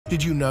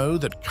Did you know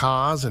that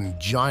cars and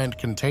giant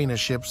container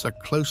ships are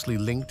closely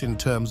linked in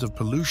terms of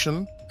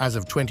pollution? As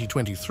of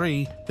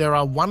 2023, there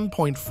are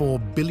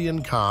 1.4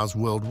 billion cars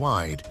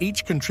worldwide,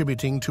 each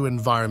contributing to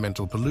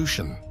environmental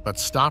pollution. But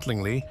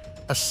startlingly,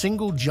 a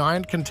single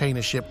giant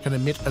container ship can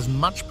emit as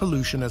much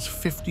pollution as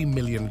 50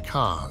 million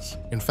cars.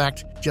 In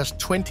fact, just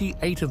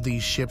 28 of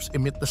these ships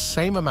emit the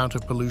same amount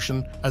of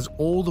pollution as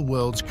all the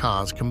world's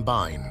cars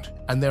combined.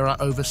 And there are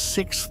over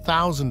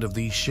 6,000 of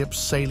these ships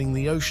sailing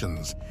the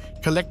oceans,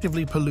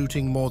 collectively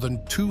polluting more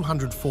than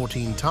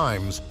 214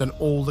 times than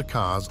all the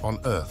cars on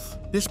Earth.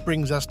 This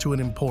brings us to an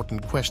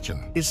important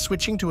question. Is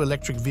switching to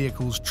electric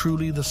vehicles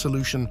truly the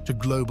solution to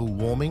global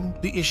warming?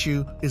 The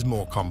issue is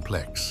more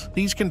complex.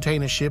 These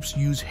container ships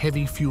use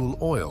heavy fuel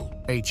oil,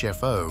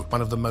 HFO, one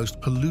of the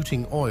most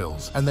polluting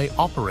oils, and they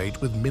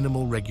operate with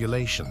minimal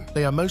regulation.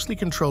 They are mostly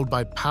controlled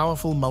by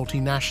powerful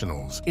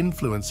multinationals,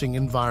 influencing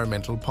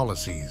environmental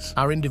policies.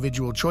 Our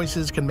individual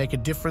choices can make a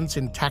difference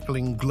in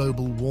tackling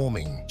global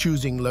warming.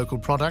 Choosing local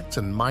products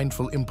and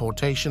mindful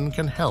importation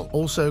can help.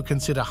 Also,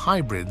 consider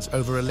hybrids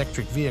over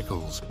electric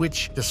vehicles,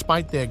 which,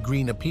 despite their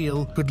green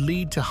appeal, could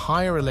lead to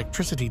higher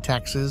electricity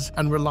taxes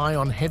and rely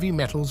on heavy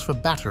metals for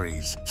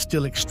batteries,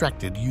 still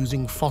extracted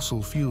using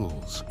fossil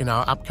fuels. In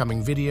our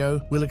upcoming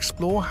video, we'll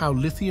explore how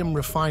lithium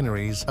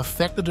refineries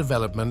affect the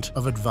development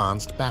of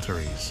advanced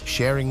batteries.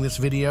 Sharing this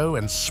video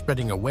and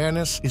spreading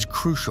awareness is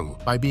crucial.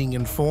 By being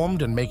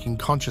informed and making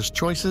conscious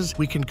choices,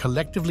 we can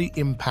collectively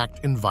impact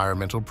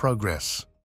environmental progress.